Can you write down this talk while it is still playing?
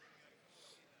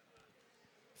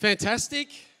Fantastic.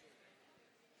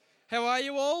 How are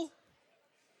you all?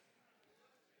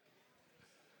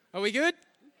 Are we good?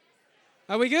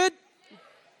 Are we good?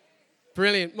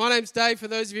 Brilliant. My name's Dave. For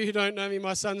those of you who don't know me,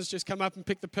 my son's just come up and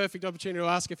picked the perfect opportunity to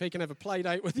ask if he can have a play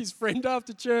date with his friend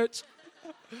after church.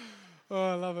 Oh,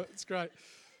 I love it. It's great.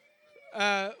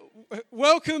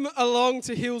 Welcome along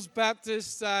to Hills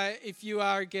Baptist. If you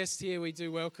are a guest here, we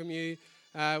do welcome you.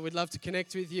 We'd love to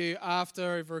connect with you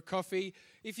after over a coffee.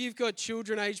 If you've got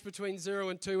children aged between 0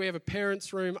 and 2, we have a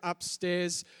parents' room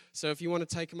upstairs. So if you want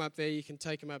to take them up there, you can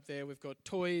take them up there. We've got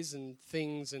toys and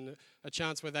things and a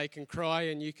chance where they can cry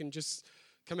and you can just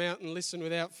come out and listen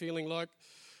without feeling like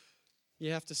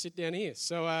you have to sit down here.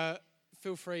 So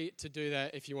feel free to do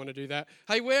that if you want to do that.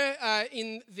 Hey, we're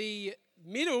in the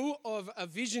middle of a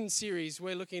vision series.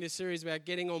 We're looking at a series about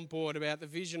getting on board, about the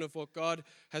vision of what God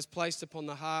has placed upon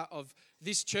the heart of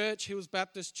this church, Hills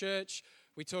Baptist Church.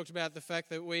 We talked about the fact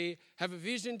that we have a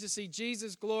vision to see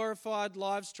Jesus glorified,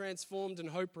 lives transformed, and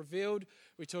hope revealed.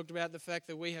 We talked about the fact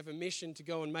that we have a mission to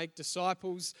go and make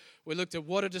disciples. We looked at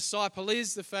what a disciple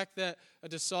is, the fact that a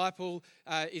disciple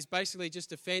is basically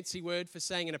just a fancy word for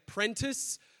saying an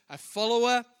apprentice, a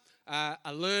follower,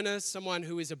 a learner, someone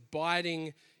who is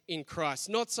abiding in Christ.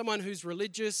 Not someone who's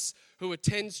religious, who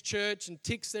attends church and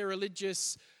ticks their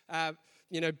religious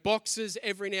boxes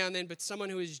every now and then, but someone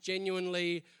who is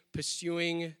genuinely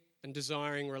pursuing and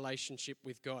desiring relationship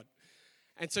with God.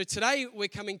 And so today we're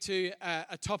coming to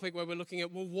a topic where we're looking at,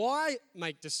 well, why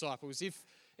make disciples?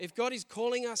 If God is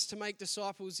calling us to make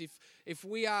disciples, if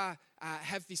we have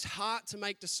this heart to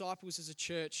make disciples as a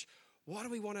church, why do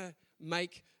we want to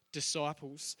make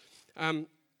disciples? I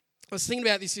was thinking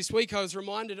about this week. I was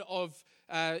reminded of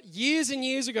years and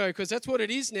years ago, because that's what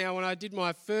it is now. When I did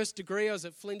my first degree, I was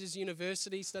at Flinders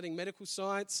University studying medical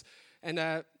science, and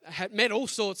had met all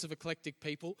sorts of eclectic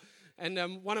people.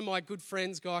 And one of my good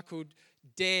friends, a guy called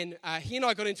Dan, he and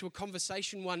I got into a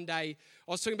conversation one day.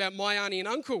 I was talking about my auntie and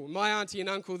uncle. My auntie and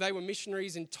uncle, they were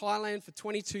missionaries in Thailand for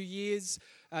 22 years.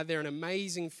 They're an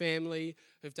amazing family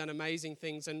who've done amazing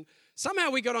things. And somehow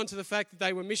we got onto the fact that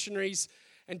they were missionaries.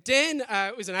 And Dan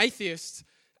was an atheist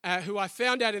who I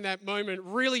found out in that moment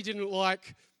really didn't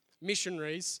like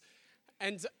missionaries.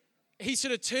 And he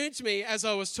sort of turned to me as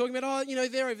I was talking about,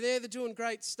 they're over there, they're doing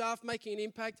great stuff, making an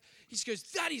impact. He just goes,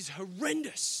 that is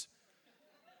horrendous.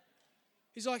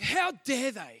 He's like, how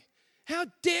dare they? How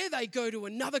dare they go to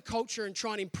another culture and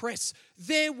try and impress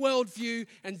their worldview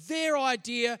and their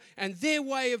idea and their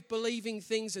way of believing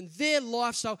things and their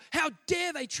lifestyle? How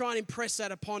dare they try and impress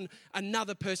that upon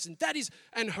another person? That is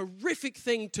an horrific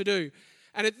thing to do.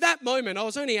 And at that moment, I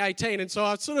was only 18, and so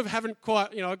I sort of haven't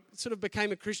quite, I sort of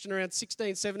became a Christian around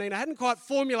 16, 17. I hadn't quite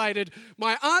formulated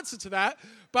my answer to that,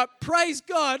 but praise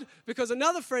God, because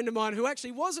another friend of mine who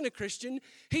actually wasn't a Christian,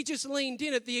 he just leaned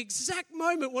in at the exact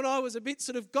moment when I was a bit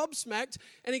sort of gobsmacked,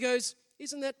 and he goes,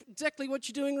 isn't that exactly what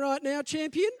you're doing right now,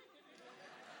 champion?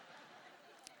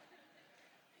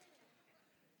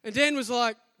 And Dan was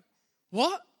like,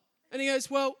 what? And he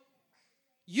goes, well,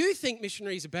 you think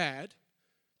missionaries are bad.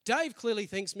 Dave clearly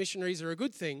thinks missionaries are a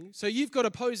good thing, so you've got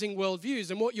opposing worldviews,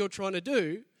 and what you're trying to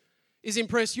do is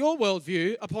impress your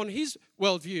worldview upon his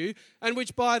worldview, and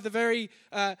which by the very,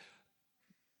 the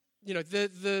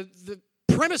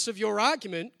premise of your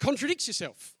argument contradicts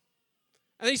yourself.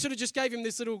 And then he sort of just gave him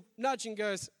this little nudge and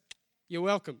goes, you're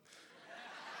welcome.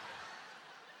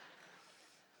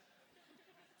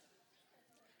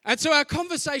 And so our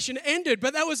conversation ended,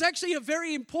 but that was actually a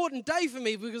very important day for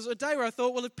me, because a day where I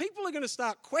thought, well, if people are going to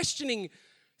start questioning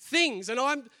things, and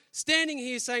I'm standing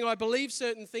here saying I believe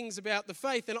certain things about the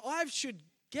faith, then I should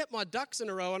get my ducks in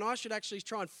a row, and I should actually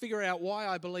try and figure out why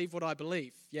I believe what I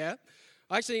believe, yeah?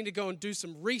 I actually need to go and do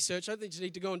some research. I think you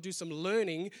need to go and do some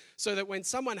learning, so that when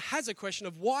someone has a question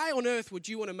of why on earth would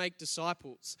you want to make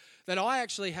disciples, that I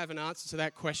actually have an answer to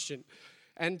that question.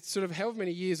 And sort of however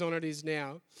many years on it is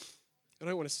now, I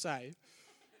don't want to say,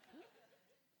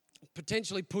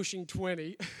 potentially pushing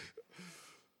 20,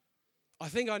 I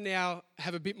think I now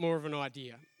have a bit more of an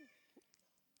idea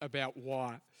about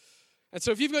why. And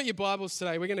so if you've got your Bibles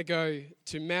today, we're going to go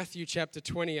to Matthew chapter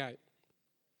 28.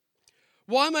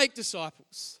 Why make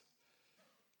disciples?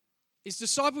 Is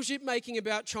discipleship making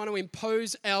about trying to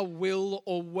impose our will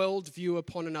or worldview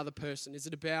upon another person? Is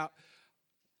it about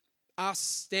us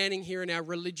standing here in our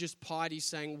religious piety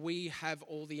saying we have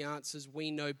all the answers,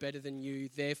 we know better than you,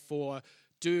 therefore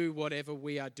do whatever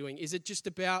we are doing? Is it just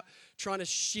about trying to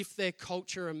shift their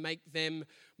culture and make them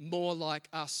more like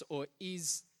us, or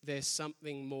is there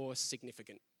something more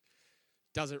significant?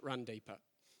 Does it run deeper?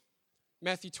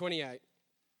 Matthew 28,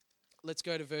 let's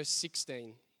go to verse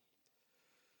 16.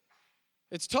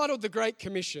 It's titled The Great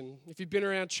Commission. If you've been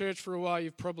around church for a while,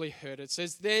 you've probably heard it. It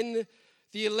says, "Then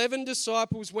the 11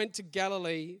 disciples went to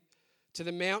Galilee, to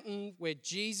the mountain where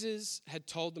Jesus had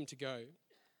told them to go.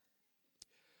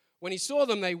 When he saw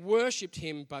them, they worshipped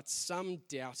him, but some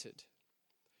doubted.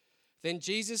 Then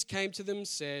Jesus came to them and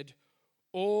said,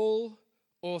 'All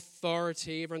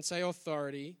authority,'" everyone say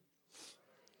authority,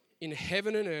 "'in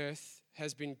heaven and earth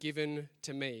has been given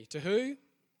to me.'" To who?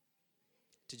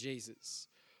 To Jesus.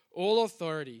 "All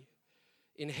authority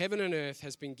in heaven and earth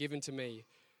has been given to me.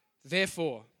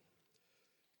 Therefore,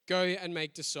 go and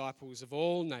make disciples of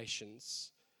all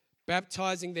nations,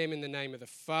 baptizing them in the name of the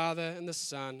Father and the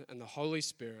Son and the Holy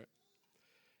Spirit,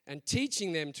 and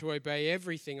teaching them to obey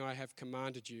everything I have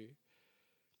commanded you.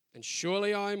 And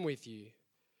surely I am with you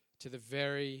to the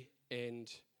very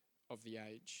end of the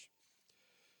age."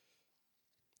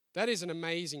 That is an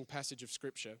amazing passage of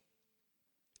Scripture.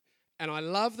 And I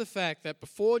love the fact that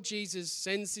before Jesus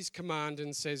sends this command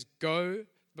and says, "Go,"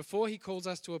 before he calls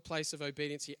us to a place of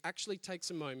obedience, he actually takes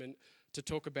a moment to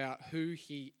talk about who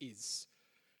he is,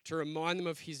 to remind them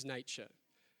of his nature,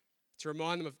 to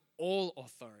remind them of all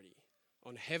authority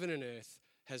on heaven and earth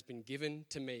has been given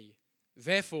to me.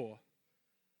 Therefore,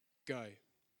 go.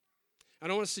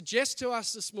 And I want to suggest to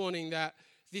us this morning that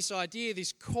this idea,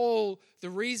 this call, the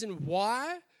reason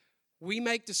why we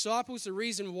make disciples, the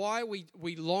reason why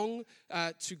we long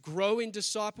to grow in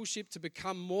discipleship, to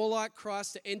become more like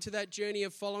Christ, to enter that journey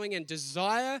of following and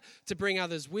desire to bring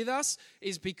others with us,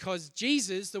 is because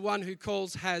Jesus, the one who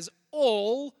calls, has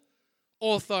all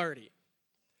authority.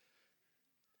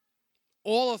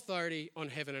 All authority on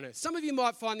heaven and earth. Some of you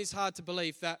might find this hard to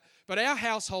believe, but our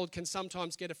household can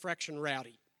sometimes get a fraction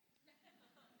rowdy.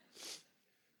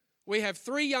 We have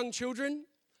 3 young children,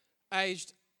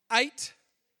 aged 8,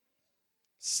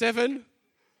 7,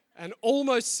 and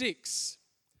almost 6,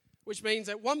 which means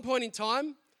at one point in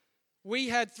time, we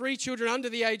had 3 children under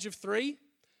the age of 3,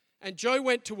 and Joe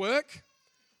went to work,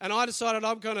 and I decided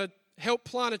I'm going to help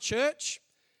plant a church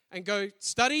and go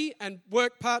study and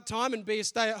work part-time and be a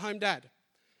stay-at-home dad.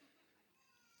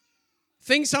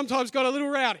 Things sometimes got a little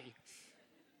rowdy.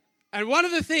 And one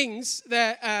of the things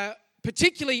that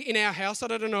particularly in our house, I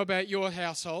don't know about your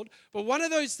household, but one of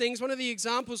those things, one of the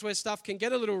examples where stuff can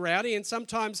get a little rowdy, and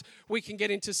sometimes we can get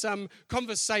into some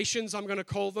conversations, I'm going to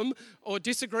call them, or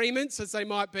disagreements as they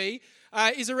might be,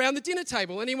 is around the dinner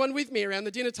table. Anyone with me around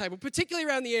the dinner table, particularly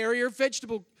around the area of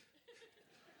vegetable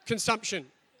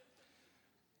consumption?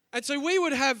 And so we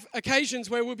would have occasions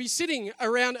where we'll be sitting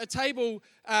around a table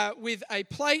with a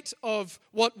plate of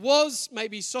what was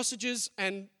maybe sausages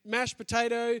and mashed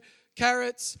potato,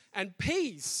 carrots, and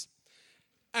peas.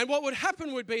 And what would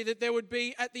happen would be that there would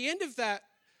be, at the end of that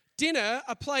dinner,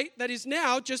 a plate that is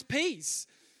now just peas.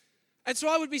 And so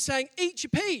I would be saying, "Eat your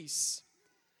peas."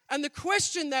 And the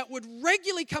question that would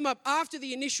regularly come up after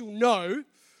the initial no,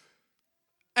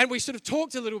 and we sort of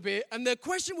talked a little bit, and the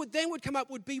question would come up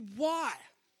would be, why?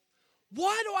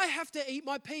 Why do I have to eat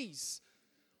my peas?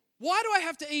 Why do I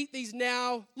have to eat these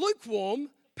now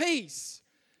lukewarm peas?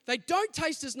 They don't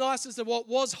taste as nice as what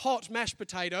was hot mashed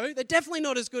potato. They're definitely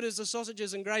not as good as the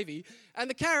sausages and gravy. And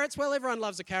the carrots, well, everyone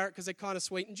loves a carrot because they're kind of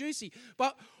sweet and juicy.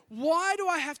 But why do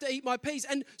I have to eat my peas?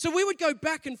 And so we would go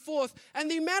back and forth. And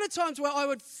the amount of times where I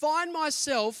would find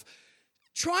myself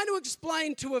trying to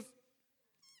explain to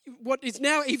what is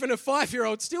now even a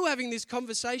 5-year-old still having this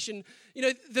conversation,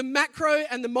 the macro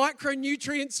and the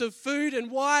micronutrients of food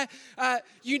and why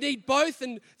you need both.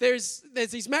 And there's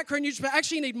these macronutrients, but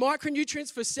actually you need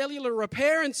micronutrients for cellular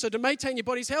repair and so to maintain your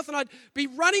body's health. And I'd be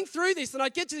running through this and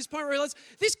I'd get to this point where I realize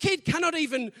this kid cannot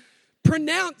even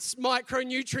pronounce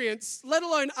micronutrients, let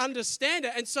alone understand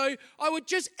it. And so I would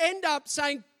just end up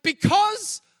saying,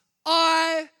 "Because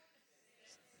I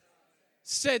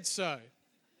said so."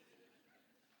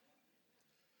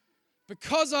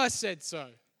 Because I said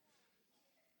so.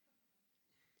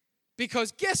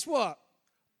 Because guess what?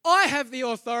 I have the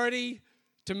authority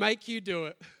to make you do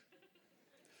it.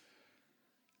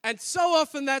 And so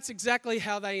often that's exactly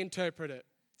how they interpret it.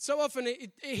 So often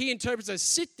he interprets as,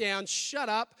 "Sit down, shut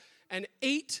up, and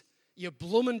eat your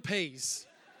bloomin' peas."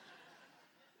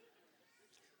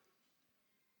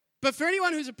 But for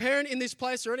anyone who's a parent in this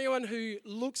place, or anyone who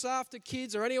looks after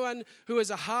kids, or anyone who has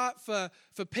a heart for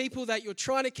people that you're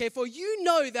trying to care for, you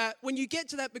know that when you get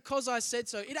to that "because I said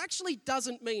so," it actually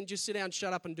doesn't mean just sit down,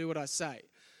 shut up, and do what I say.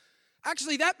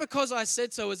 Actually, that "because I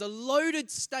said so" is a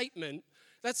loaded statement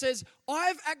that says,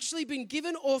 I've actually been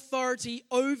given authority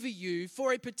over you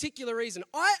for a particular reason.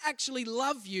 I actually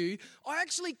love you. I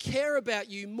actually care about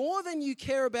you more than you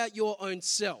care about your own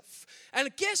self. And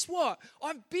guess what?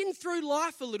 I've been through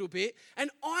life a little bit,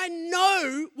 and I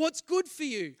know what's good for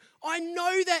you. I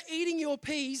know that eating your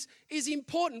peas is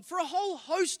important for a whole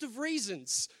host of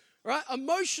reasons. Right?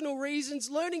 Emotional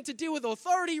reasons, learning to deal with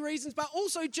authority reasons, but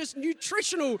also just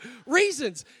nutritional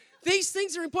reasons. These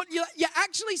things are important. You're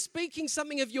actually speaking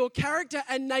something of your character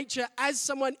and nature as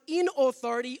someone in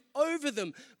authority over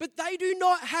them. But they do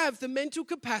not have the mental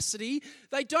capacity.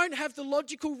 They don't have the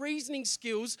logical reasoning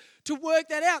skills to work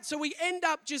that out. So we end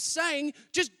up just saying,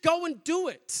 just go and do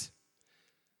it.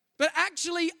 But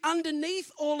actually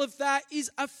underneath all of that is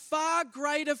a far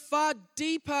greater, far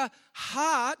deeper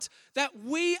heart that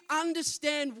we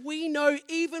understand, we know,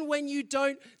 even when you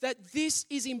don't, that this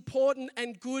is important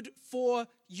and good for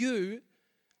you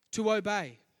to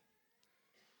obey.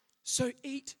 So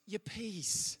eat your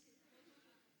peas.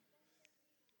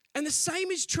 And the same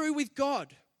is true with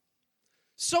God.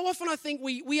 So often I think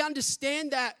we understand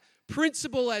that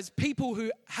principle as people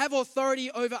who have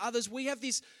authority over others. We have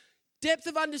this depth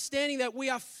of understanding that we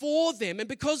are for them, and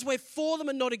because we're for them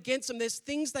and not against them, there's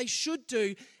things they should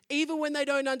do even when they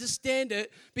don't understand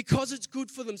it because it's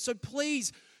good for them. So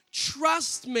please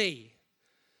trust me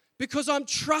because I'm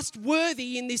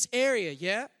trustworthy in this area,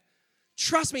 yeah?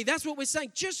 Trust me. That's what we're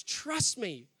saying. Just trust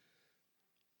me.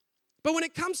 But when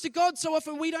it comes to God, so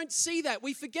often we don't see that.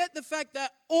 We forget the fact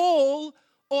that all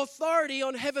authority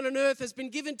on heaven and earth has been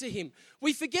given to him.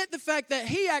 We forget the fact that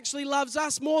he actually loves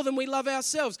us more than we love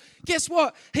ourselves. Guess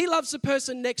what? He loves the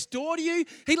person next door to you.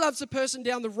 He loves the person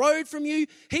down the road from you.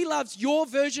 He loves your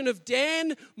version of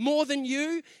Dan more than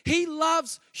you. He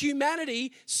loves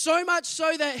humanity so much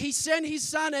so that he sent his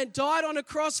son and died on a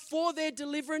cross for their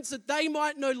deliverance that they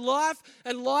might know life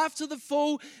and life to the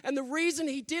full. And the reason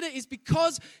he did it is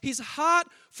because his heart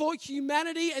for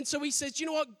humanity. And so he says, you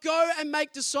know what? Go and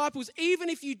make disciples. Even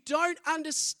if you don't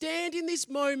understand in this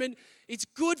moment, it's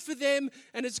good for them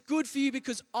and it's good for you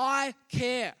because I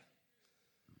care.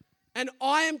 And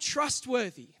I am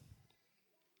trustworthy.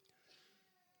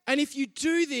 And if you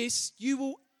do this, you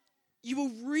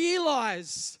will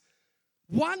realize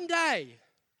one day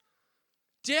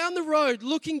down the road,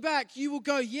 looking back, you will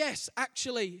go, yes,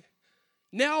 actually,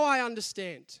 now I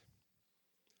understand.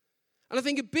 And I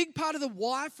think a big part of the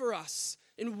why for us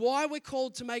and why we're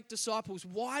called to make disciples,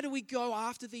 why do we go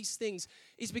after these things,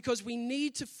 is because we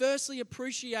need to firstly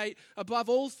appreciate above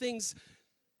all things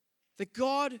that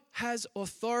God has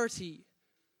authority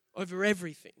over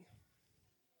everything.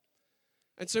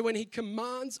 And so when he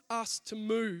commands us to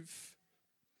move,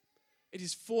 it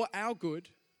is for our good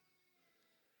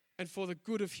and for the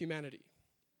good of humanity,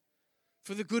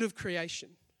 for the good of creation.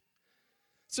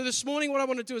 So this morning what I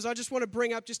want to do is I just want to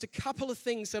bring up just a couple of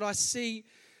things that I see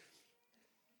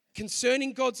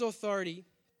concerning God's authority,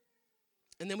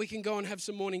 and then we can go and have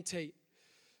some morning tea.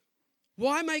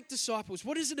 Why make disciples?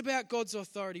 What is it about God's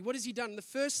authority? What has he done? The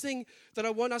first thing that I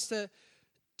want us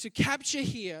to capture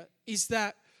here is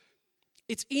that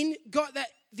it's in God, that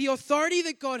the authority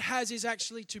that God has is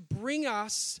actually to bring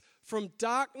us from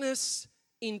darkness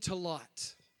into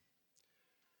light.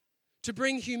 To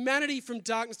bring humanity from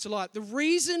darkness to light. The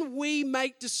reason we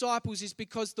make disciples is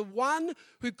because the one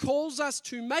who calls us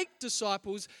to make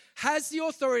disciples has the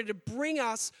authority to bring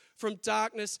us from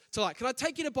darkness to light. Can I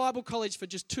take you to Bible college for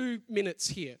just 2 minutes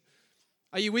here?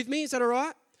 Are you with me? Is that all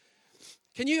right?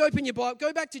 Can you open your Bible?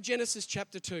 Go back to Genesis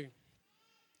chapter 2.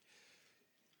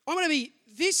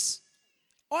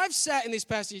 I've sat in this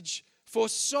passage for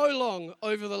so long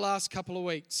over the last couple of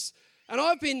weeks, and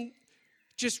I've been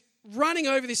just running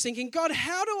over this thinking, God,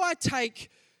 how do I take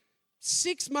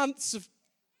 6 months of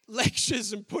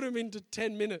lectures and put them into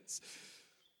 10 minutes?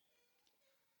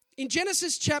 In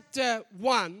Genesis chapter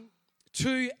 1,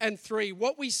 2, and 3,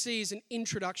 what we see is an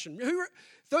introduction.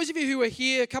 Those of you who were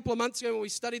here a couple of months ago when we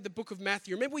studied the book of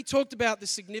Matthew, remember we talked about the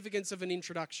significance of an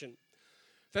introduction.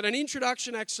 That an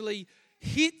introduction actually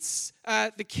hits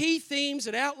the key themes,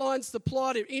 it outlines the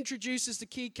plot, it introduces the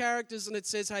key characters, and it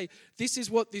says, hey, this is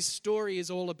what this story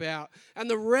is all about. And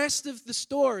the rest of the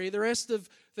story, the rest of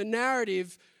the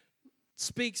narrative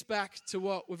speaks back to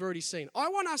what we've already seen. I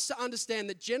want us to understand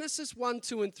that Genesis 1,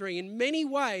 2, and 3 in many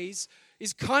ways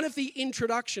is kind of the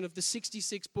introduction of the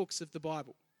 66 books of the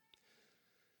Bible.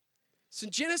 So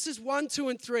in Genesis 1, 2,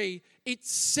 and 3, it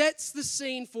sets the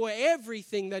scene for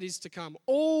everything that is to come,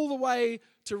 all the way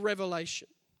to Revelation,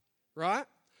 right?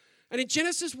 And in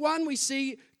Genesis 1, we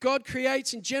see God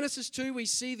creates. In Genesis 2, we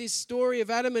see this story of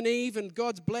Adam and Eve and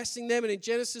God's blessing them. And in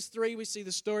Genesis 3, we see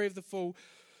the story of the fall.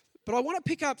 But I want to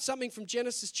pick up something from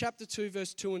Genesis chapter 2,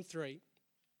 verse 2 and 3,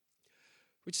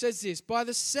 which says this: by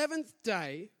the seventh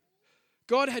day,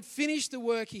 God had finished the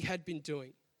work he had been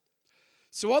doing.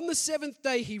 So on the seventh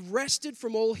day, he rested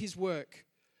from all his work.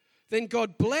 Then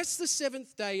God blessed the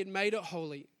seventh day and made it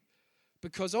holy,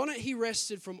 because on it he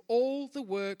rested from all the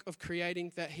work of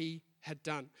creating that he had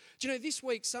done. Do you know, this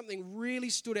week something really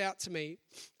stood out to me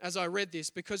as I read this,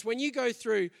 because when you go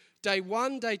through day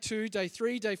 1, day 2, day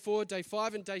 3, day 4, day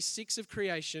 5, and day 6 of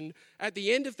creation, at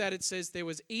the end of that it says there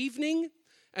was evening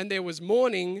and there was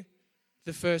morning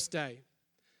the first day.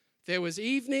 There was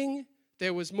evening,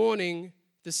 there was morning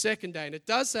the second day. And it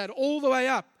does that all the way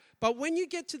up. But when you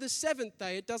get to the seventh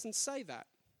day, it doesn't say that.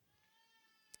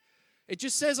 It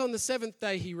just says on the seventh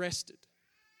day he rested.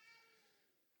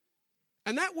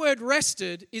 And that word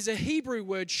rested is a Hebrew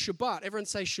word, Shabbat. Everyone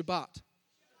say Shabbat.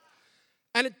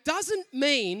 And it doesn't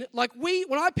mean, like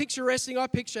when I picture resting, I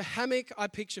picture hammock, I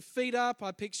picture feet up,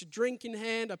 I picture drink in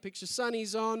hand, I picture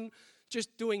sunnies on,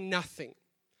 just doing nothing.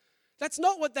 That's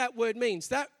not what that word means.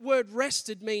 That word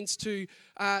rested means to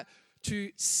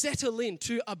settle in,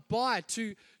 to abide,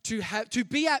 to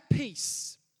be at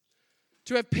peace,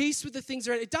 to have peace with the things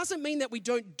around. It doesn't mean that we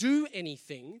don't do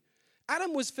anything.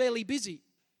 Adam was fairly busy.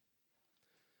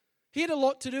 He had a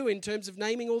lot to do in terms of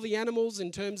naming all the animals,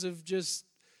 in terms of just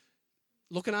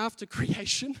looking after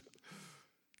creation.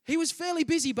 He was fairly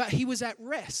busy, but he was at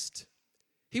rest.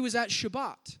 He was at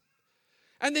Shabbat.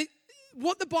 And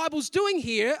what the Bible's doing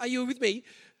here, are you with me?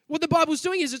 What the Bible's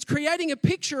doing is it's creating a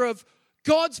picture of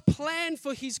God's plan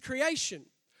for his creation.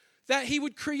 That he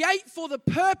would create for the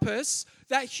purpose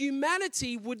that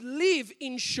humanity would live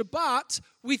in Shabbat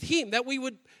with him. That we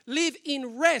would live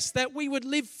in rest. That we would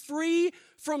live free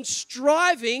from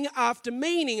striving after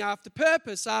meaning, after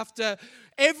purpose, after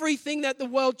everything that the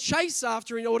world chases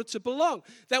after in order to belong.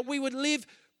 That we would live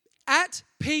at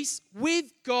peace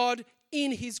with God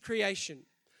in his creation.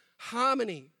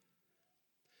 Harmony.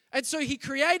 And so he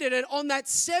created it on that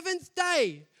seventh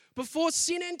day. Before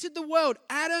sin entered the world,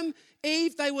 Adam,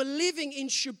 Eve, they were living in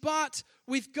Shabbat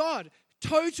with God.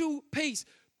 Total peace,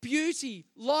 beauty,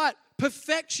 light,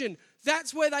 perfection.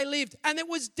 That's where they lived. And it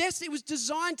was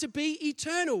designed to be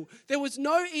eternal. There was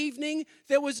no evening,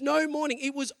 there was no morning.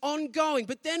 It was ongoing.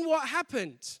 But then what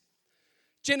happened?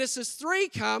 Genesis 3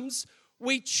 comes.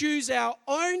 We choose our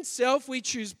own self. We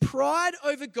choose pride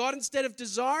over God. Instead of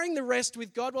desiring the rest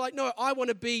with God, we're like, no, I want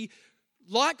to be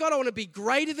like God. I want to be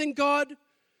greater than God.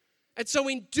 And so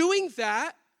in doing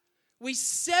that, we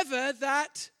sever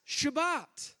that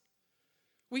Shabbat.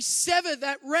 We sever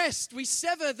that rest. We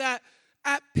sever that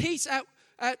at peace,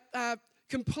 at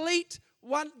complete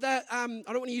one. That I don't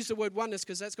want to use the word oneness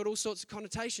because that's got all sorts of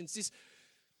connotations. This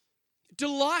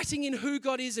delighting in who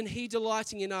God is and he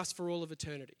delighting in us for all of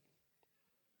eternity.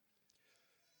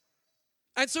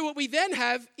 And so what we then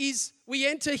have is we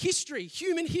enter history,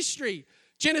 human history,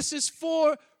 Genesis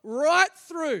 4 right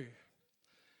through.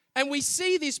 And we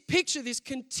see this picture, this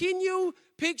continual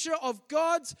picture of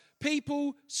God's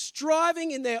people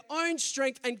striving in their own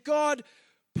strength and God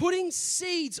putting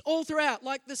seeds all throughout,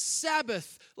 like the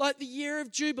Sabbath, like the year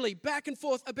of Jubilee, back and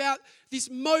forth about this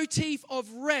motif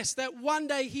of rest, that one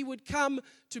day he would come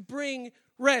to bring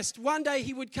rest. One day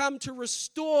he would come to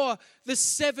restore the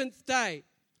seventh day.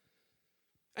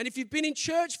 And if you've been in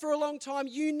church for a long time,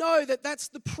 you know that that's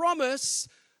the promise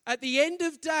at the end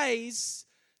of days,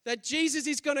 that Jesus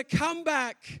is going to come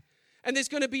back and there's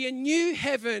going to be a new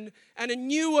heaven and a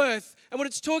new earth. And what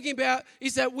it's talking about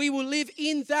is that we will live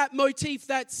in that motif,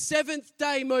 that seventh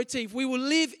day motif. We will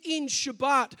live in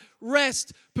Shabbat,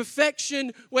 rest,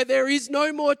 perfection, where there is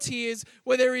no more tears,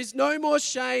 where there is no more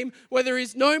shame, where there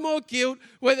is no more guilt,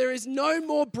 where there is no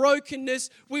more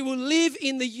brokenness. We will live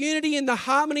in the unity and the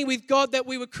harmony with God that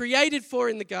we were created for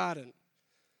in the garden.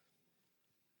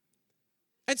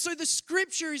 And so the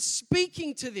scripture is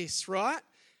speaking to this, right?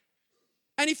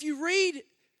 And if you read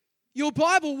your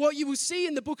Bible, what you will see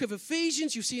in the book of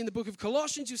Ephesians, you'll see in the book of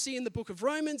Colossians, you'll see in the book of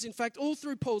Romans, in fact, all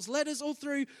through Paul's letters, all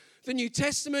through the New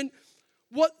Testament,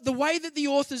 the way that the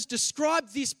authors describe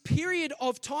this period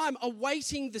of time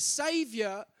awaiting the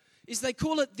Savior is they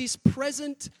call it this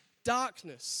present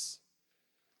darkness.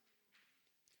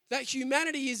 That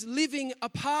humanity is living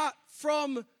apart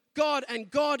from God, and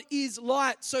God is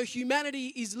light, so humanity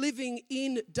is living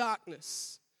in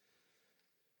darkness.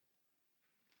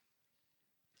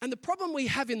 And the problem we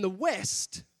have in the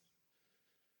West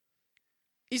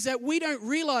is that we don't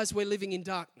realize we're living in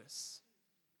darkness.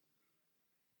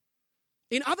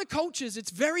 In other cultures, it's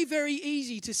very, very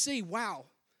easy to see, wow,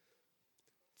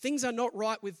 things are not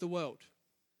right with the world.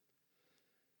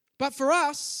 But for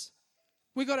us,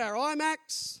 we've got our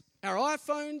iMacs, our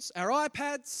iPhones, our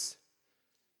iPads.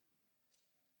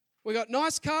 We got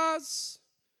nice cars.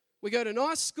 We go to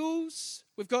nice schools.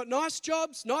 We've got nice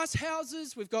jobs, nice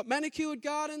houses. We've got manicured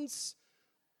gardens.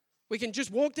 We can just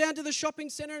walk down to the shopping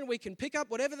centre and we can pick up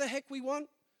whatever the heck we want.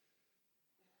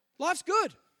 Life's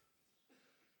good.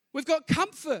 We've got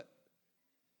comfort.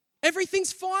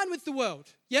 Everything's fine with the world,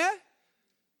 yeah?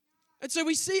 And so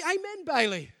we see, amen,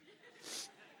 Bailey.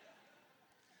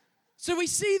 So we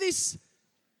see this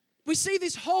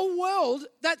whole world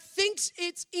that thinks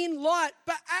it's in light,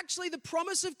 but actually the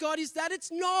promise of God is that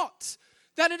it's not,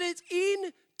 that it is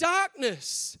in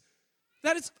darkness,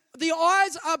 that it's the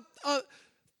eyes are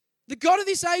the God of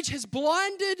this age has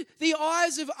blinded the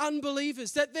eyes of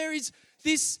unbelievers, that there is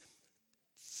this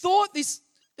thought, this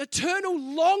eternal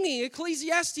longing.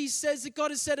 Ecclesiastes says that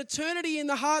God has set eternity in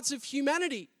the hearts of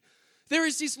humanity. There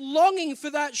is this longing for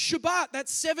that Shabbat, that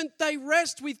seventh-day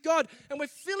rest with God, and we're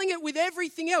filling it with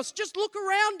everything else. Just look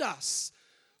around us.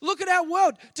 Look at our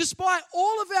world. Despite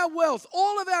all of our wealth,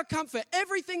 all of our comfort,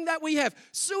 everything that we have,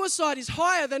 suicide is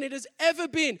higher than it has ever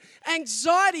been.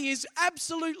 Anxiety is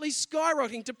absolutely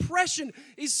skyrocketing. Depression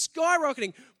is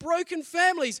skyrocketing. Broken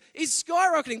families is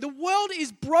skyrocketing. The world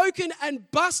is broken and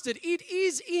busted. It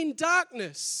is in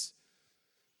darkness.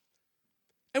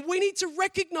 And we need to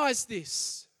recognize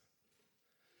this.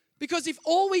 Because if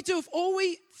all we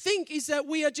think is that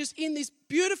we are just in this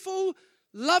beautiful,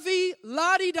 lovey,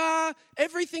 la-di-da,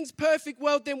 everything's perfect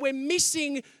world, then we're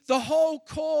missing the whole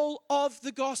call of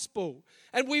the gospel.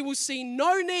 And we will see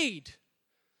no need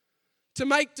to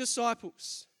make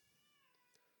disciples.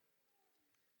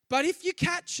 But if you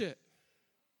catch it,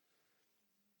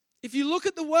 if you look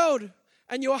at the world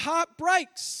and your heart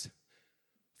breaks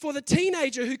for the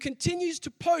teenager who continues to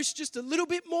post just a little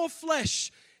bit more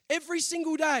flesh every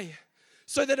single day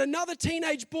so that another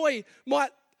teenage boy might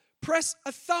press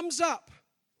a thumbs up,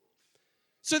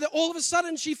 so that all of a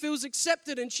sudden she feels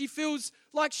accepted and she feels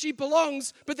like she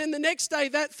belongs, but then the next day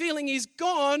that feeling is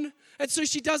gone and so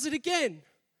she does it again.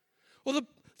 Or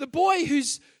the boy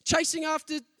who's chasing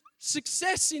after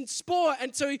success in sport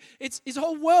and so his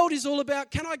whole world is all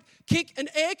about, can I kick an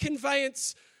air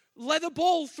conveyance leather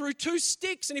ball through 2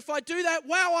 sticks, and if I do that,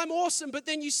 wow, I'm awesome. But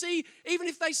then you see, even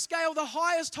if they scale the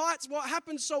highest heights, what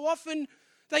happens so often,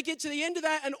 they get to the end of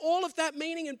that and all of that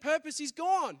meaning and purpose is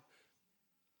gone.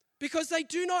 Because they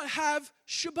do not have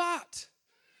Shabbat.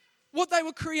 What they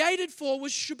were created for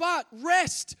was Shabbat,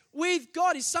 rest with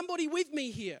God. Is somebody with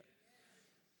me here?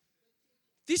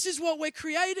 This is what we're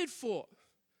created for.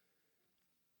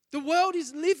 The world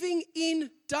is living in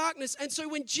darkness. And so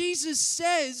when Jesus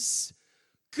says,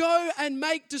 go and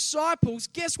make disciples,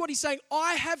 guess what he's saying?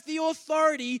 I have the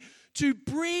authority to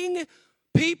bring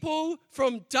people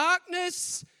from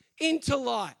darkness into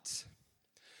light.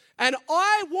 And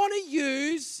I want to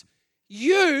use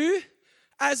you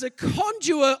as a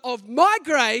conduit of my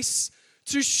grace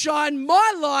to shine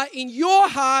my light in your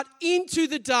heart into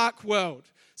the dark world.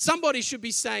 Somebody should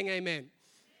be saying amen.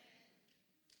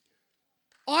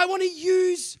 I want to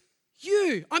use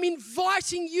you. I'm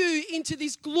inviting you into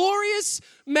this glorious,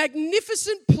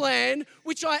 magnificent plan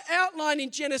which I outline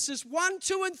in Genesis 1,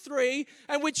 2, and 3,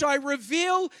 and which I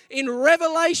reveal in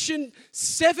Revelation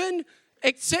 7,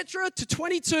 etc. to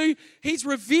 22. He's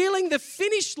revealing the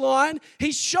finish line.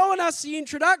 He's showing us the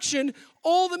introduction.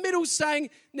 All the middle saying,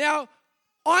 now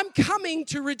I'm coming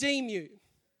to redeem you.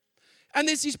 And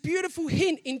there's this beautiful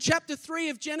hint in chapter 3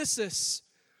 of Genesis.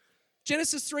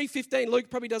 Genesis 3:15. Luke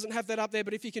probably doesn't have that up there,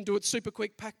 but if you can do it super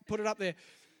quick, put it up there.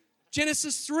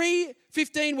 Genesis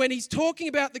 3:15, when he's talking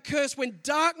about the curse, when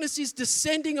darkness is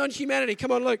descending on humanity.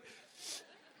 Come on, Luke.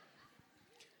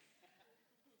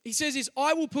 He says this,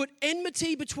 I will put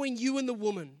enmity between you and the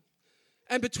woman,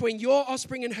 and between your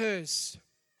offspring and hers.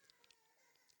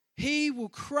 He will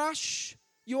crush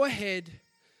your head,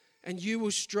 and you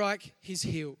will strike his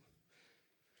heel.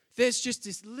 There's just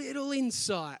this little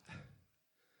insight.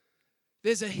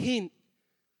 There's a hint.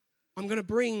 I'm going to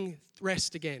bring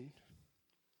rest again.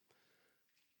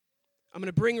 I'm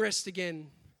going to bring rest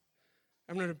again.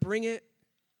 I'm going to bring it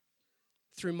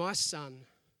through my son,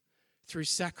 through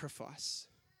sacrifice.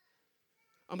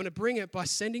 I'm going to bring it by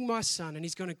sending my son, and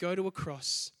he's going to go to a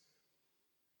cross.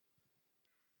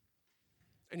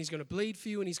 And he's going to bleed for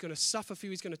you, and he's going to suffer for you.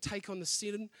 He's going to take on the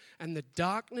sin and the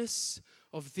darkness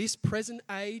of this present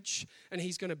age, and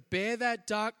he's going to bear that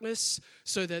darkness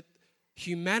so that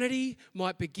humanity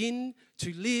might begin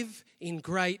to live in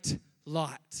great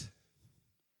light.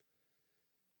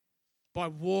 By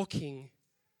walking,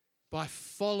 by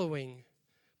following,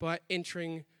 by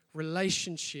entering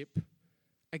relationship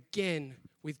again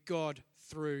with God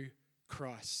through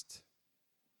Christ.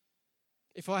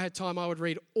 If I had time, I would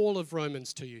read all of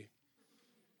Romans to you.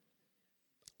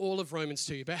 All of Romans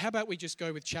to you. But how about we just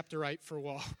go with chapter 8 for a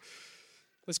while?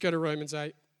 Let's go to Romans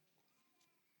 8.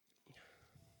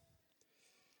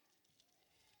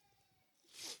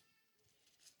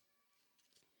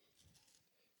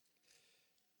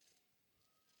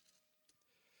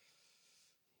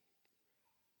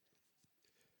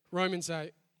 Romans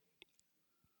 8.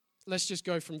 Let's just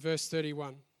go from verse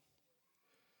 31.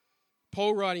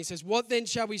 Paul writing says, "What then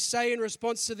shall we say in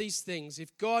response to these things?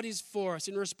 If God is for us,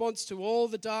 in response to all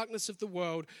the darkness of the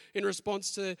world, in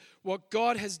response to what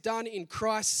God has done in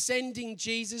Christ, sending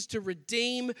Jesus to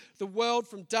redeem the world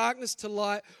from darkness to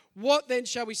light, what then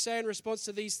shall we say in response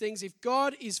to these things? If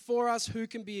God is for us, who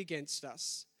can be against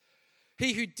us?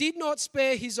 He who did not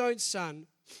spare his own son,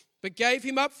 but gave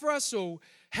him up for us all,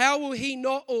 how will he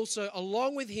not also,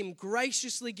 along with him,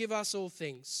 graciously give us all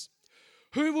things?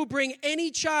 Who will bring any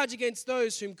charge against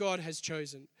those whom God has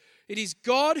chosen? It is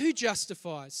God who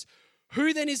justifies.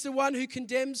 Who then is the one who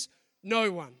condemns?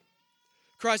 No one.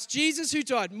 Christ Jesus, who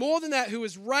died, more than that, who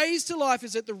was raised to life,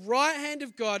 is at the right hand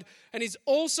of God and is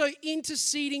also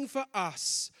interceding for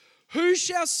us. Who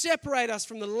shall separate us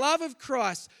from the love of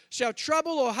Christ? Shall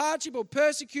trouble or hardship or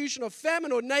persecution or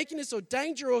famine or nakedness or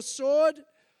danger or sword?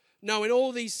 No, in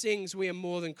all these things we are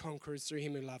more than conquerors through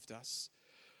him who loved us.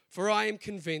 For I am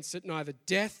convinced that neither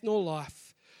death nor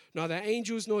life, neither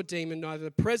angels nor demons, neither the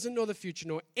present nor the future,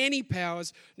 nor any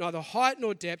powers, neither height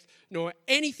nor depth, nor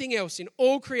anything else in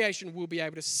all creation will be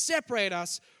able to separate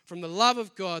us from the love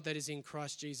of God that is in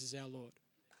Christ Jesus our Lord."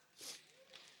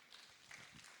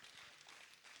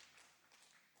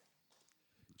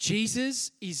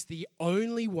 Jesus is the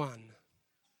only one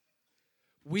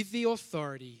with the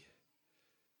authority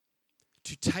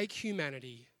to take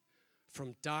humanity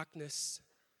from darkness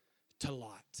to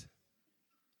light.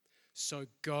 So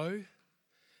go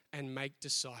and make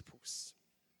disciples.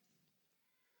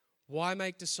 Why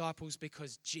make disciples?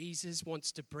 Because Jesus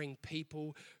wants to bring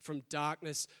people from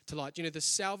darkness to light. You know, the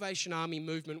Salvation Army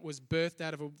movement was birthed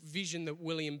out of a vision that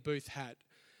William Booth had.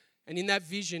 And in that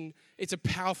vision, it's a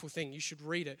powerful thing. You should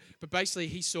read it. But basically,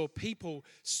 he saw people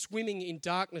swimming in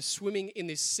darkness, swimming in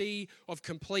this sea of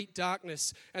complete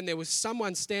darkness. And there was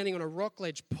someone standing on a rock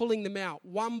ledge pulling them out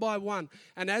one by one.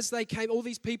 And as they came, all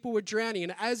these people were drowning.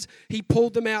 And as he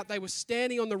pulled them out, they were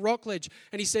standing on the rock ledge.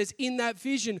 And he says, in that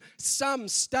vision, some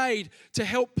stayed to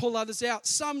help pull others out.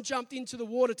 Some jumped into the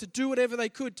water to do whatever they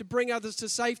could to bring others to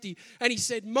safety. And he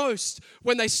said most,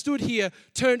 when they stood here,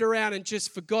 turned around and just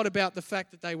forgot about the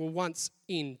fact that they were once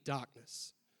in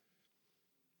darkness.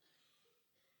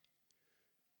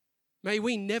 May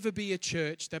we never be a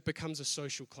church that becomes a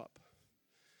social club.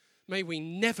 May we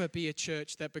never be a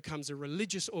church that becomes a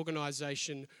religious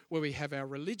organization where we have our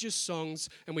religious songs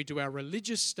and we do our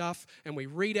religious stuff and we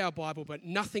read our Bible, but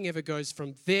nothing ever goes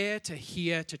from there to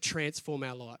here to transform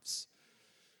our lives.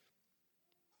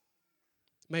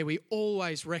 May we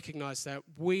always recognize that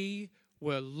we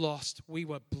were lost, we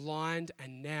were blind,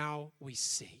 and now we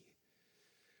see.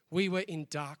 We were in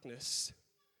darkness,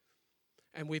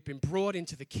 and we've been brought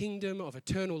into the kingdom of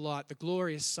eternal light, the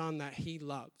glorious Son that he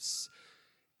loves.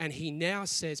 And he now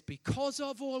says, because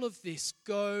of all of this,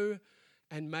 go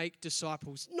and make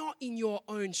disciples, not in your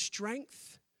own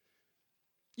strength.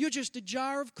 You're just a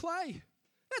jar of clay.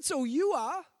 That's all you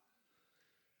are.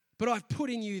 But I've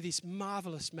put in you this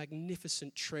marvelous,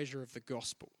 magnificent treasure of the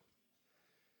gospel.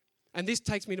 And this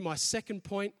takes me to my second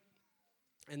point,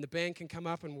 and the band can come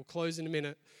up and we'll close in a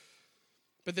minute.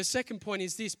 But the second point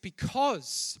is this: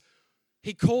 because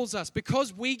he calls us,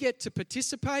 because we get to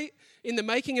participate in the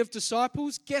making of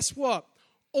disciples, guess what?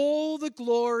 All the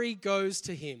glory goes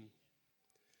to him.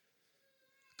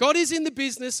 God is in the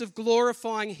business of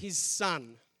glorifying his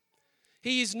Son.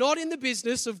 He is not in the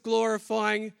business of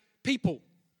glorifying people.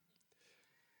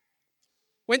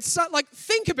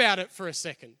 Think about it for a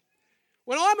second.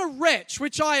 When I'm a wretch,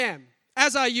 which I am,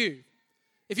 as are you.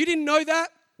 If you didn't know that,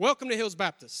 welcome to Hills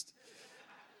Baptist.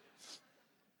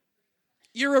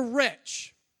 You're a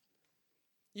wretch.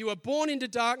 You were born into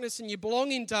darkness and you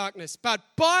belong in darkness. But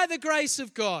by the grace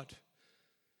of God,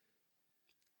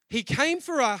 he came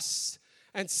for us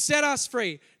and set us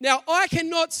free. Now, I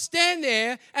cannot stand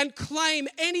there and claim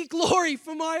any glory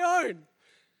for my own.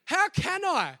 How can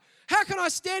I? How can I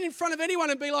stand in front of anyone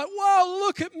and be like, whoa,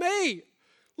 look at me.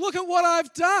 Look at what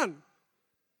I've done.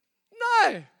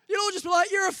 No. You'll all just be like,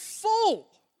 you're a fool.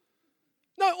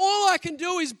 No, all I can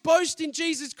do is boast in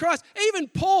Jesus Christ. Even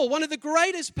Paul, one of the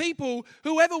greatest people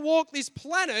who ever walked this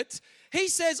planet, he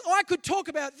says, I could talk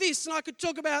about this and I could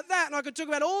talk about that and I could talk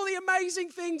about all the amazing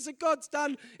things that God's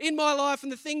done in my life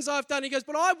and the things I've done. He goes,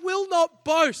 but I will not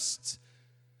boast.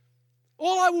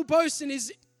 All I will boast in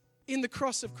is in the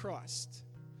cross of Christ.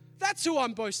 That's who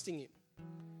I'm boasting in.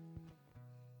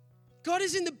 God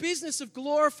is in the business of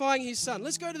glorifying his Son.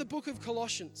 Let's go to the book of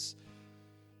Colossians.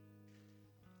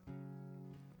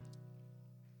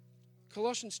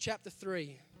 Colossians chapter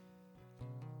 3.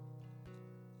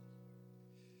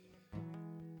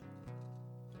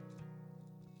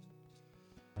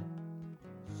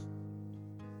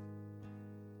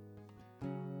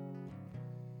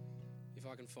 If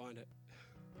I can find it.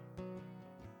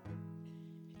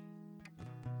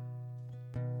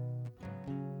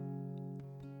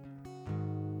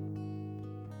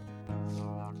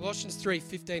 Colossians 3,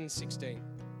 15 and 16.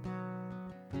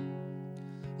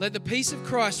 Let the peace of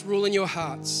Christ rule in your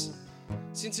hearts,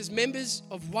 since as members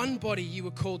of one body you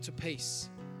were called to peace.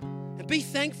 And be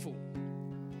thankful.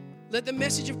 Let the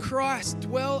message of Christ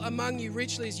dwell among you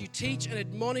richly as you teach and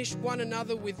admonish one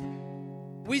another with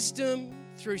wisdom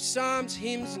through psalms,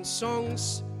 hymns, and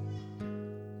songs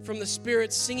from the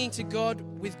Spirit, singing to God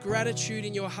with gratitude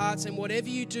in your hearts. And whatever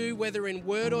you do, whether in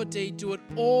word or deed, do it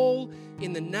all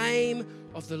in the name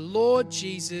of the Lord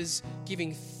Jesus,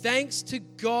 giving thanks to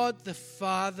God the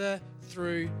Father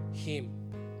through him.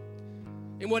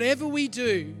 In whatever we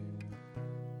do,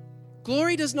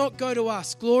 glory does not go to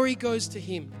us. Glory goes to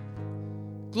him.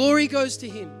 Glory goes to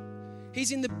him.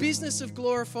 He's in the business of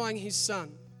glorifying his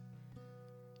Son.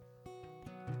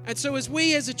 And so as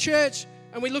we as a church,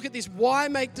 and we look at this, why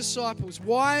make disciples?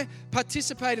 Why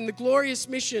participate in the glorious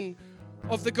mission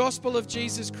of the gospel of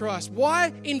Jesus Christ?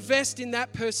 Why invest in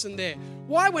that person there?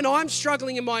 Why, when I'm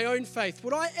struggling in my own faith,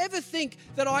 would I ever think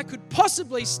that I could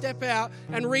possibly step out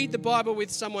and read the Bible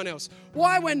with someone else?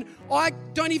 Why, when I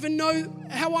don't even know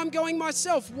how I'm going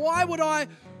myself? Why would I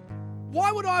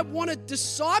want to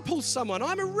disciple someone?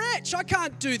 I'm a wretch. I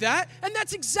can't do that. And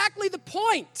that's exactly the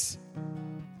point.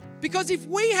 Because if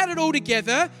we had it all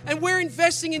together and we're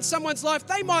investing in someone's life,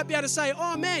 they might be able to say,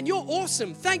 oh man, you're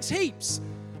awesome. Thanks heaps.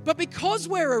 But because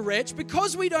we're a wretch,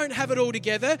 because we don't have it all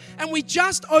together and we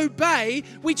just obey,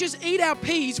 we just eat our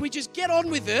peas, we just get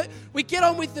on with it, we get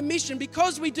on with the mission.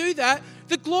 Because we do that,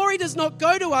 the glory does not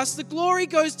go to us. The glory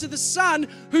goes to the Son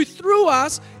who through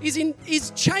us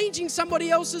is changing somebody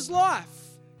else's life.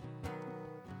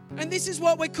 And this is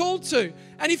what we're called to.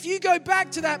 And if you go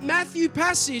back to that Matthew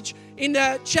passage in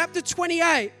chapter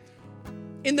 28,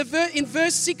 in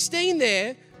verse 16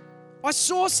 there, I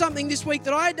saw something this week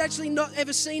that I had actually not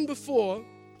ever seen before,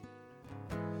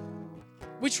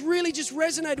 which really just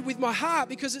resonated with my heart,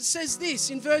 because it says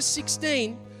this in verse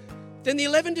 16, then the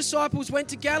 11 disciples went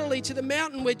to Galilee to the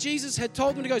mountain where Jesus had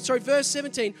told them to go. Verse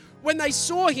 17, when they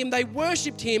saw him, they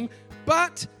worshipped him,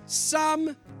 but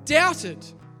some doubted.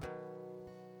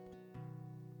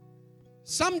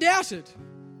 Some doubted.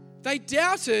 They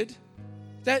doubted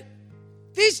that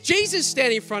this Jesus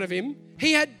standing in front of him,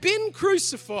 he had been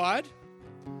crucified.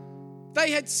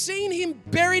 They had seen him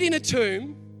buried in a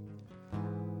tomb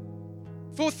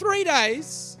for 3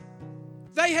 days.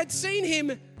 They had seen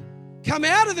him come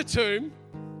out of the tomb.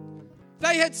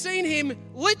 They had seen him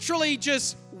literally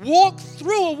just walk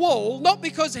through a wall, not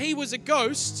because he was a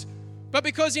ghost, but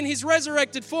because in his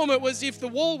resurrected form it was if the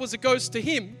wall was a ghost to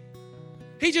him.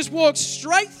 He just walks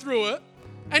straight through it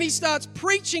and he starts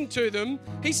preaching to them.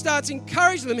 He starts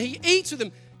encouraging them. He eats with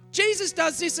them. Jesus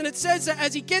does this, and it says that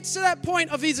as he gets to that point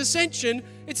of his ascension,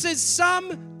 it says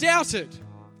some doubted.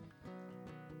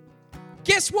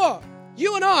 Guess what?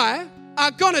 You and I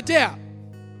are going to doubt.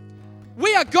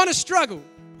 We are going to struggle.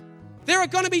 There are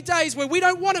going to be days where we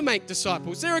don't want to make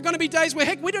disciples. There are going to be days where,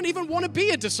 heck, we don't even want to be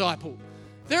a disciple.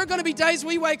 There are going to be days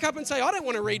we wake up and say, I don't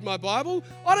want to read my Bible.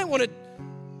 I don't want to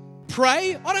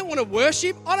pray. I don't want to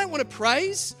worship. I don't want to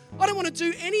praise. I don't want to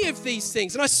do any of these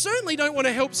things. And I certainly don't want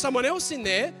to help someone else in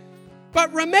there.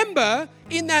 But remember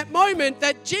in that moment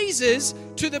that Jesus,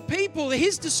 to the people,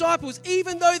 his disciples,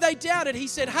 even though they doubted, he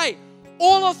said, hey,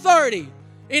 all authority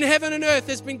in heaven and earth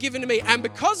has been given to me. And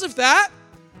because of that,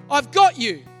 I've got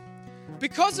you.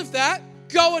 Because of that,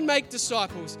 go and make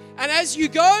disciples. And as you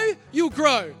go, you'll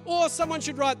grow. Or someone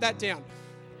should write that down.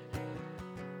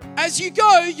 As you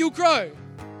go, you'll grow.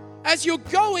 As you're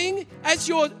going, as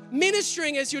you're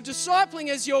ministering, as you're discipling,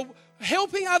 as you're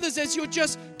helping others, as you're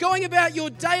just going about your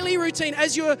daily routine,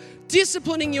 as you're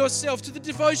disciplining yourself to the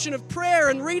devotion of prayer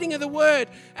and reading of the word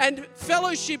and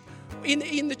fellowship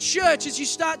in the church, as you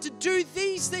start to do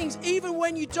these things, even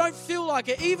when you don't feel like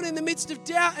it, even in the midst of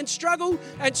doubt and struggle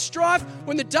and strife,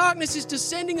 when the darkness is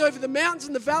descending over the mountains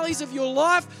and the valleys of your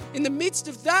life, in the midst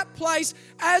of that place,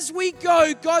 as we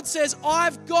go, God says,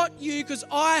 I've got you because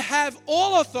I have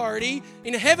all authority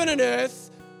in heaven and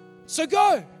earth. So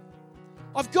go.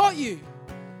 I've got you.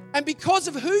 And because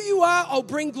of who you are, I'll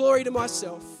bring glory to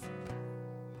myself.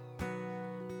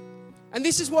 And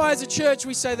this is why as a church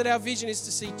we say that our vision is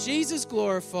to see Jesus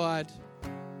glorified,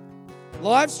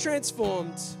 lives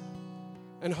transformed,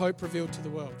 and hope revealed to the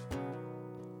world.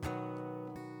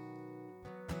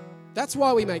 That's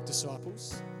why we make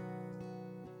disciples.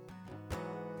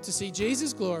 To see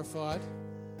Jesus glorified,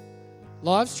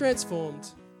 lives transformed,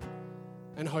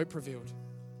 and hope revealed.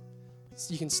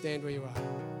 So you can stand where you are.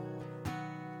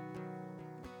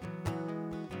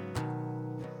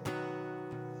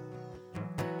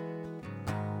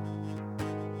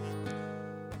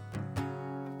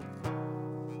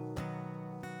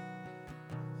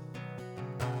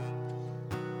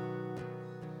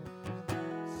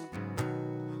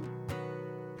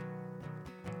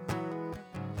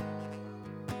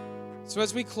 So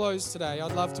as we close today,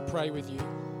 I'd love to pray with you.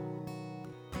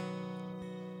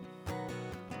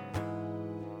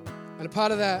 And a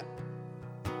part of that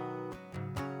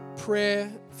prayer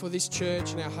for this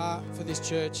church and our heart for this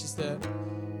church is that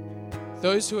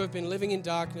those who have been living in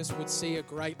darkness would see a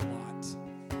great light.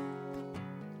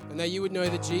 And that you would know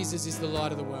that Jesus is the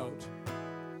light of the world.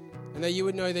 And that you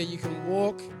would know that you can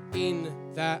walk in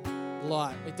that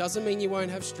light. It doesn't mean you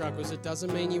won't have struggles. It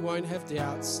doesn't mean you won't have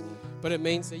doubts. But it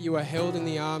means that you are held in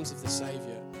the arms of the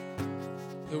Savior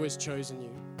who has chosen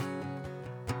you.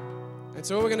 And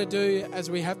so what we're going to do, as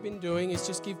we have been doing, is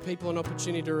just give people an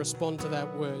opportunity to respond to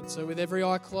that word. So with every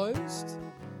eye closed,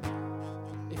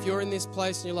 if you're in this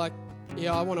place and you're like,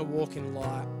 yeah, I want to walk in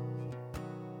light.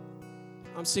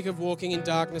 I'm sick of walking in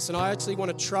darkness, and I actually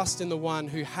want to trust in the one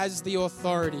who has the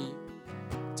authority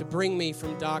to bring me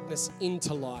from darkness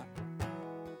into light.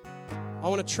 I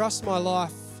want to trust my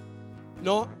life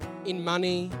not in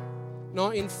money,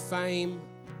 not in fame,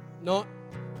 not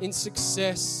in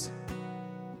success,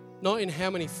 not in how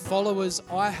many followers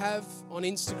I have on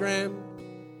Instagram,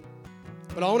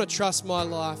 but I want to trust my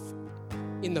life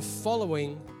in the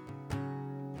following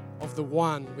of the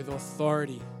one with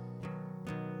authority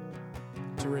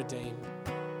to redeem.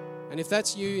 And if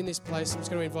that's you in this place, I'm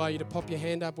just going to invite you to pop your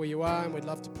hand up where you are, and we'd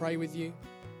love to pray with you.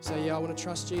 Say, yeah, I want to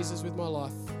trust Jesus with my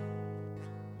life.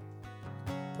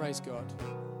 Praise God.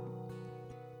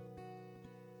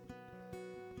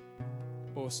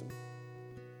 Awesome.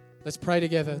 Let's pray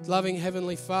together. Loving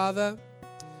Heavenly Father,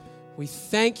 we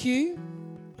thank you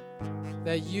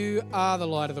that you are the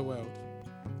light of the world.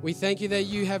 We thank you that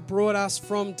you have brought us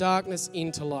from darkness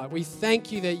into light. We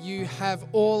thank you that you have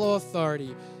all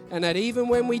authority, and that even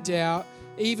when we doubt,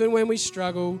 even when we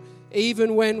struggle,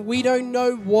 even when we don't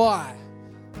know why,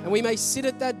 and we may sit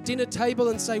at that dinner table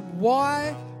and say,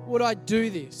 why would I do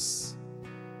this?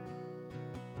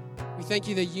 We thank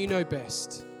you that you know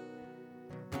best.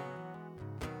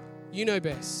 You know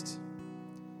best.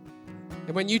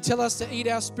 And when you tell us to eat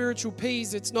our spiritual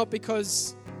peas, it's not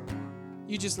because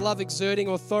you just love exerting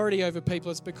authority over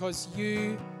people. It's because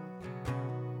you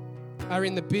are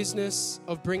in the business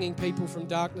of bringing people from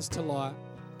darkness to light.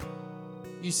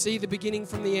 You see the beginning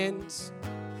from the end.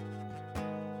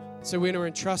 So we're going to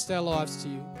entrust our lives to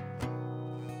you.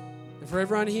 And for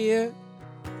everyone here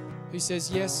who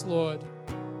says, yes, Lord,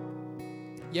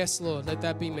 let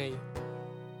that be me.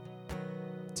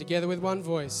 Together with one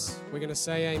voice, we're going to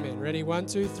say amen. Ready? 1,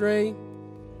 2, 3.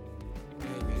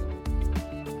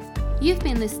 Amen. You've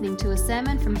been listening to a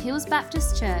sermon from Hills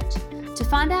Baptist Church. To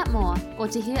find out more or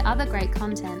to hear other great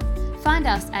content, find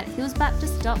us at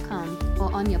hillsbaptist.com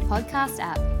or on your podcast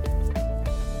app.